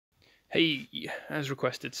Hey, as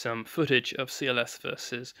requested, some footage of CLS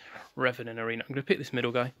versus Revan in Arena. I'm going to pick this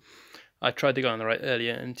middle guy. I tried the guy on the right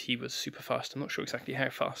earlier and he was super fast. I'm not sure exactly how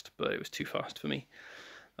fast, but it was too fast for me.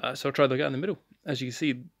 So I'll try the guy in the middle. As you can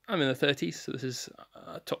see, I'm in the 30s, so this is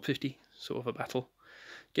top 50 sort of a battle.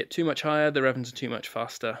 Get too much higher, the Revans are too much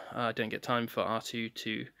faster. I don't get time for R2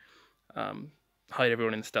 to hide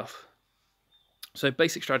everyone in the stealth. So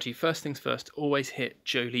basic strategy, first things first, always hit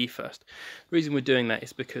Jolee first. The reason we're doing that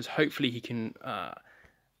is because hopefully he can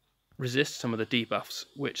resist some of the debuffs,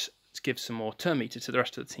 which gives some more turn meter to the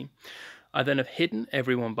rest of the team. I then have hidden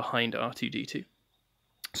everyone behind R2-D2,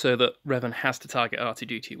 so that Revan has to target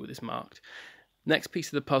R2-D2 with his marked. Next piece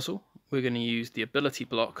of the puzzle, we're going to use the ability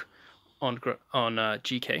block on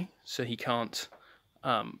GK, so he can't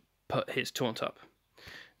put his taunt up.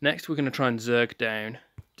 Next, we're going to try and Zerg down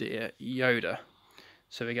dear Yoda.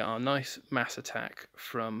 So we get our nice mass attack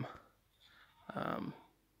from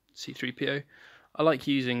C-3PO. I like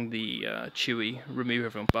using the Chewie remove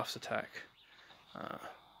everyone buffs attack.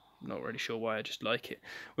 Not really sure why, I just like it.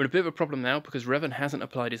 We're in a bit of a problem now because Revan hasn't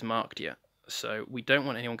applied his marked yet, so we don't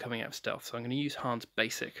want anyone coming out of stealth. So I'm going to use Han's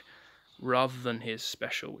basic rather than his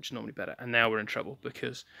special, which is normally better. And now we're in trouble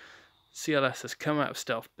because CLS has come out of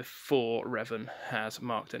stealth before Revan has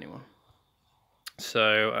marked anyone.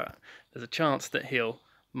 So there's a chance that he'll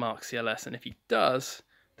mark CLS, and if he does,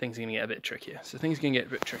 things are going to get a bit trickier. So things are going to get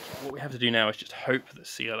a bit trickier. What we have to do now is just hope that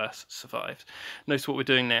CLS survives. Notice what we're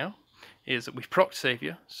doing now is that we've procced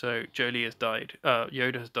Saviour, so Jolee has died,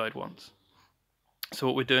 Yoda has died once. So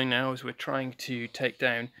what we're doing now is we're trying to take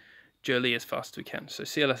down Jolee as fast as we can. So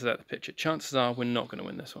CLS is out of the picture. Chances are we're not going to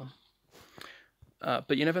win this one.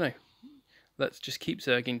 But you never know. Let's just keep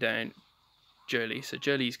zerging down Jolee. So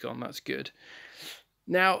Jolee's gone, that's good.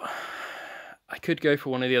 Now, I could go for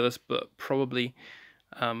one of the others, but probably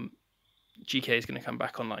GK is going to come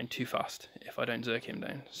back online too fast if I don't zerg him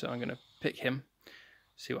down. So I'm going to pick him,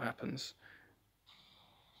 see what happens.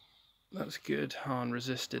 That's good. Han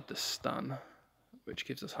resisted the stun, which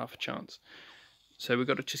gives us half a chance. So we've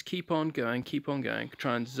got to just keep on going,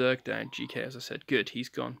 try and zerg down GK, as I said. Good, he's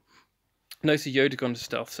gone. Notice Yoda's gone to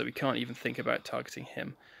stealth, so we can't even think about targeting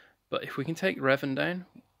him. But if we can take Revan down,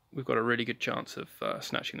 we've got a really good chance of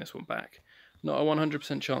snatching this one back. Not a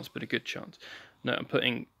 100% chance, but a good chance. No, I'm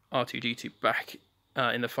putting R2-D2 back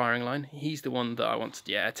in the firing line. He's the one that I want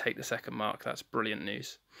to, take the second mark. That's brilliant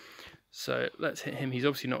news. So let's hit him. He's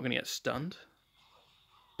obviously not going to get stunned,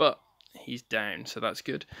 but he's down, so that's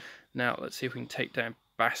good. Now let's see if we can take down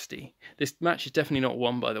Basti. This match is definitely not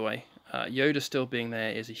won, by the way. Yoda still being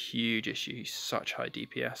there is a huge issue. He's such high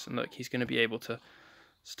DPS, and look, he's going to be able to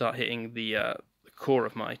start hitting the core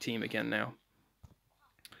of my team again now.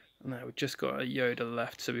 Now we've just got a Yoda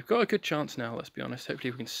left, so we've got a good chance now, let's be honest.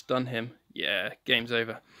 Hopefully we can stun him. Yeah, game's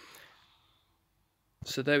over.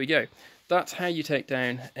 So there we go. That's how you take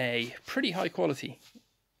down a pretty high quality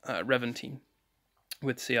Revan team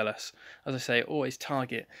with CLS. As I say, always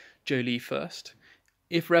target Jolee first.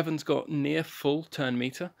 If Revan's got near full turn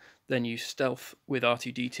meter, then you stealth with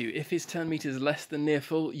R2-D2. If his turn meter is less than near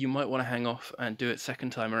full, you might want to hang off and do it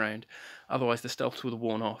second time around. Otherwise the stealth will have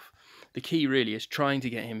worn off. The key really is trying to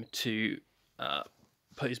get him to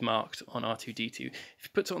put his marked on R2-D2. If he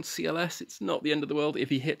puts on CLS, it's not the end of the world. If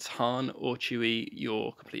he hits Han or Chewie,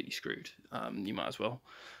 you're completely screwed. You might as well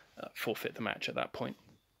forfeit the match at that point.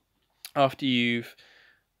 After you've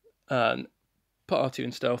put R2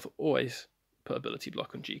 in stealth, always put ability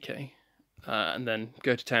block on GK. And then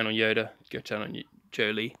go to town on Yoda, go to town on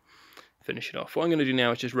Jolee, finish it off. What I'm going to do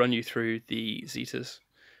now is just run you through the Zetas,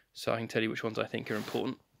 so I can tell you which ones I think are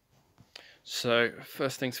important. So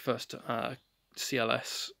first things first,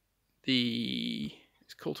 CLS,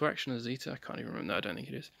 it's call to action as Zeta, I can't even remember, no, I don't think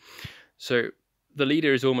it is. So the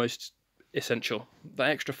leader is almost essential. That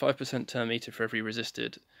extra 5% turn meter for every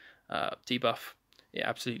resisted debuff, it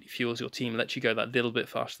absolutely fuels your team, lets you go that little bit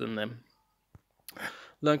faster than them.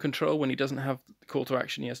 Learn control, when he doesn't have call to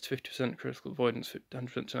action, he has 50% critical avoidance,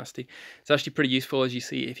 100% tenacity. It's actually pretty useful, as you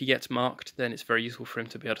see. If he gets marked, then it's very useful for him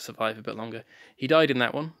to be able to survive a bit longer. He died in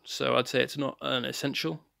that one, so I'd say it's not an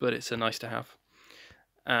essential, but it's a nice to have.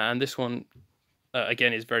 And this one,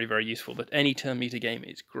 again, is very, very useful. But any turn meter game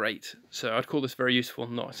is great. So I'd call this very useful,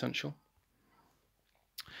 not essential.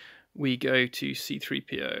 We go to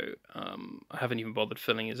C-3PO. I haven't even bothered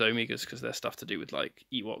filling his Omegas because they're stuff to do with like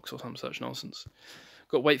Ewoks or some such nonsense.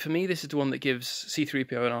 Got Wait For Me. This is the one that gives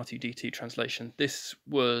C-3PO and R2-D2 translation. This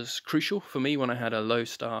was crucial for me when I had a low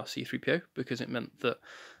star C-3PO because it meant that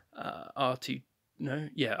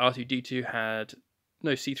R2-D2 had...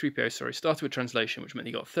 No, C-3PO, sorry, started with translation, which meant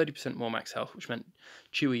he got 30% more max health, which meant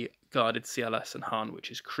Chewie guarded CLS and Han,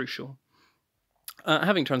 which is crucial.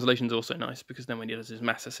 Having translation is also nice, because then when he does his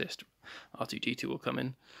mass assist, R2-D2 will come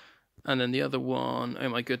in. And then the other one, oh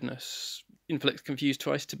my goodness, inflict confuse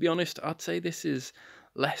twice. To be honest, I'd say this is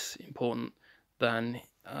less important than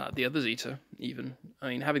the other Zeta, even. I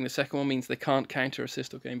mean, having the second one means they can't counter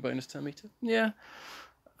assist or gain bonus turn meter. Yeah.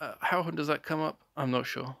 How often does that come up? I'm not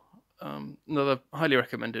sure. Another highly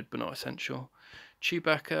recommended, but not essential.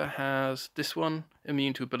 Chewbacca has this one,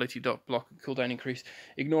 immune to ability dot block cooldown increase.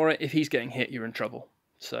 Ignore it. If he's getting hit, you're in trouble.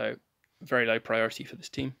 So, very low priority for this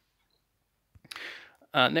team.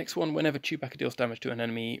 Next one, whenever Chewbacca deals damage to an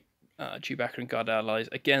enemy, Chewbacca and guard allies.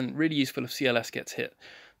 Again, really useful if CLS gets hit,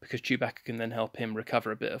 because Chewbacca can then help him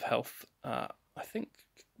recover a bit of health. I think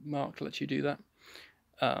Mark lets you do that.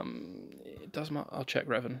 It does. I'll check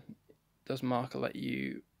Revan. Does Mark let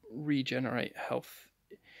you regenerate health?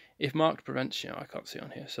 If marked prevents, I can't see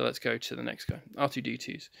on here. So let's go to the next guy.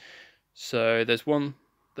 R2-D2s. So there's one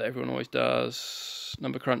that everyone always does.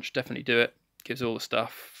 Number crunch, definitely do it. Gives all the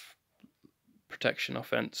stuff. Protection,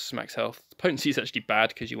 offense, max health. Potency is actually bad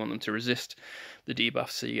because you want them to resist the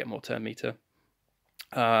debuffs, so you get more turn meter.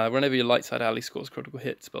 Whenever your light side ally scores critical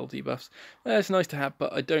hit, spell debuffs. It's nice to have,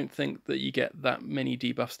 but I don't think that you get that many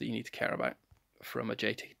debuffs that you need to care about from a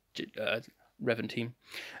Revan team.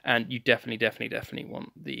 And you definitely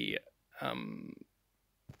want the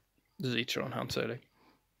Zeta on Han Solo.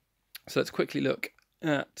 So let's quickly look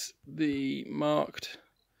at the marked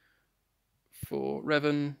for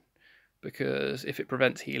Revan, because if it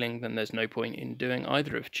prevents healing, then there's no point in doing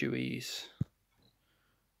either of Chewie's.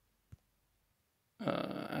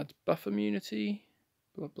 Adds buff immunity,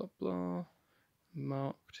 blah blah blah,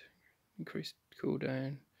 marked, increased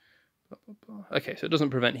cooldown, blah blah blah. Okay, so it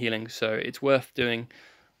doesn't prevent healing, so it's worth doing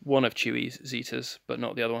one of Chewie's Zetas, but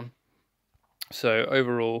not the other one. So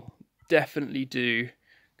overall, definitely do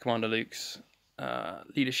Commander Luke's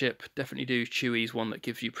leadership, definitely do Chewie's one that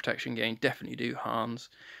gives you protection gain, definitely do Han's,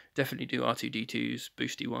 definitely do R2-D2's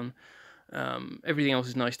boosty one. Everything else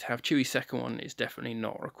is nice to have. Chewie's second one is definitely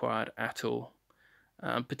not required at all.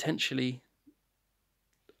 Potentially,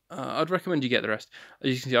 I'd recommend you get the rest. As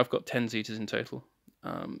you can see, I've got 10 Zetas in total.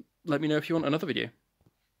 Let me know if you want another video.